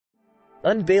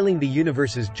Unveiling the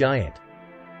universe's giant.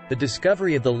 The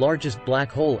discovery of the largest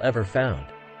black hole ever found.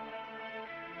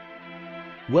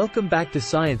 Welcome back to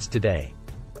Science Today.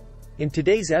 In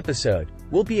today's episode,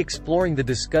 we'll be exploring the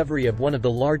discovery of one of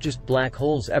the largest black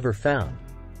holes ever found,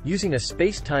 using a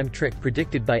space-time trick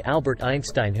predicted by Albert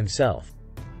Einstein himself.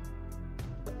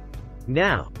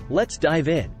 Now, let's dive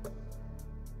in.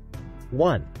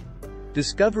 1.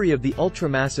 Discovery of the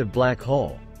ultramassive black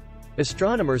hole.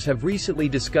 Astronomers have recently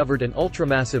discovered an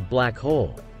ultramassive black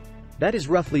hole that is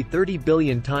roughly 30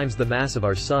 billion times the mass of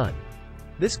our Sun.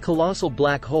 This colossal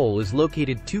black hole is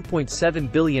located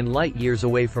 2.7 billion light-years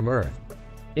away from Earth,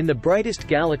 in the brightest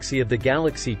galaxy of the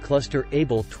galaxy cluster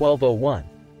Abell 1201.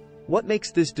 What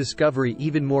makes this discovery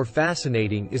even more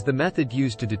fascinating is the method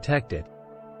used to detect it.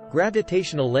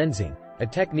 Gravitational lensing, a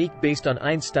technique based on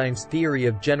Einstein's theory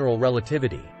of general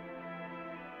relativity.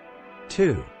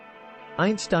 2.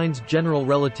 Einstein's general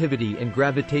relativity and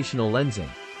gravitational lensing.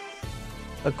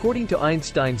 According to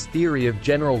Einstein's theory of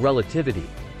general relativity,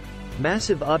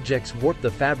 massive objects warp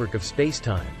the fabric of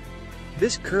space-time.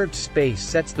 This curved space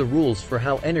sets the rules for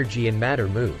how energy and matter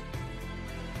move.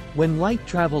 When light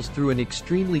travels through an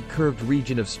extremely curved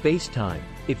region of space-time,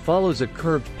 it follows a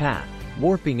curved path,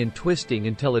 warping and twisting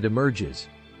until it emerges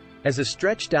as a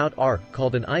stretched-out arc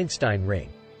called an Einstein ring.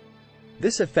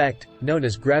 This effect, known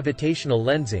as gravitational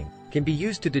lensing, can be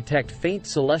used to detect faint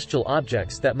celestial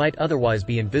objects that might otherwise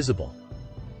be invisible.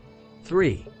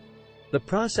 3. The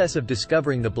process of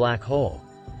discovering the black hole.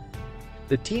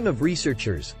 The team of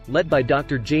researchers, led by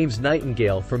Dr. James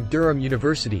Nightingale from Durham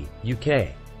University, UK,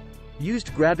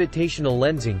 used gravitational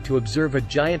lensing to observe a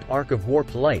giant arc of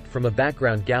warped light from a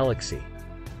background galaxy.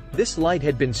 This light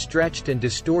had been stretched and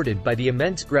distorted by the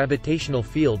immense gravitational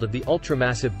field of the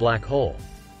ultramassive black hole.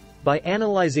 By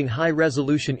analyzing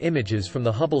high-resolution images from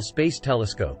the Hubble Space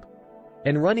Telescope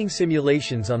and running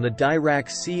simulations on the Dirac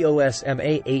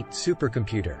COSMA-8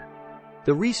 supercomputer,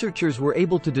 the researchers were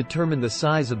able to determine the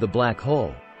size of the black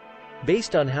hole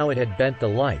based on how it had bent the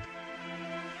light.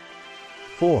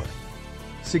 4.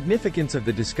 Significance of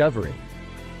the discovery.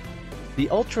 The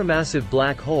ultramassive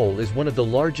black hole is one of the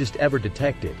largest ever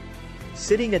detected,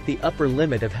 sitting at the upper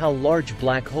limit of how large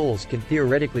black holes can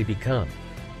theoretically become.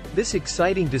 This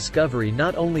exciting discovery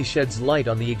not only sheds light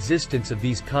on the existence of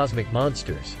these cosmic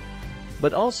monsters,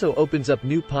 but also opens up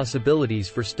new possibilities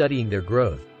for studying their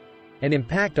growth and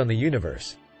impact on the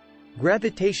universe.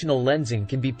 Gravitational lensing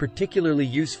can be particularly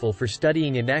useful for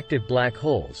studying inactive black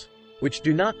holes, which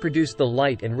do not produce the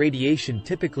light and radiation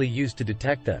typically used to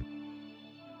detect them.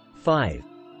 5.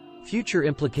 Future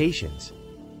implications.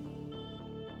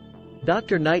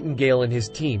 Dr. Nightingale and his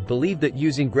team believe that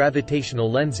using gravitational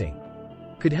lensing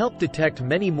could help detect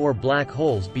many more black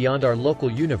holes beyond our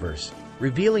local universe,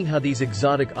 revealing how these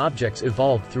exotic objects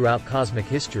evolved throughout cosmic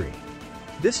history.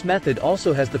 This method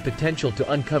also has the potential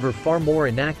to uncover far more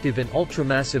inactive and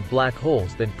ultramassive black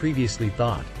holes than previously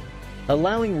thought,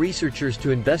 allowing researchers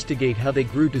to investigate how they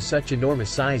grew to such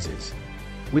enormous sizes.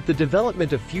 With the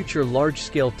development of future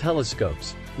large-scale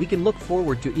telescopes, we can look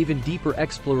forward to even deeper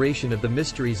exploration of the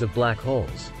mysteries of black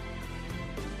holes.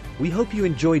 We hope you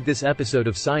enjoyed this episode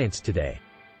of Science Today.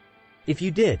 If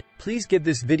you did, please give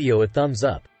this video a thumbs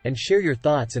up, and share your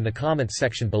thoughts in the comments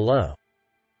section below.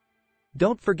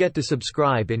 Don't forget to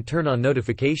subscribe and turn on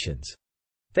notifications.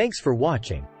 Thanks for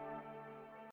watching.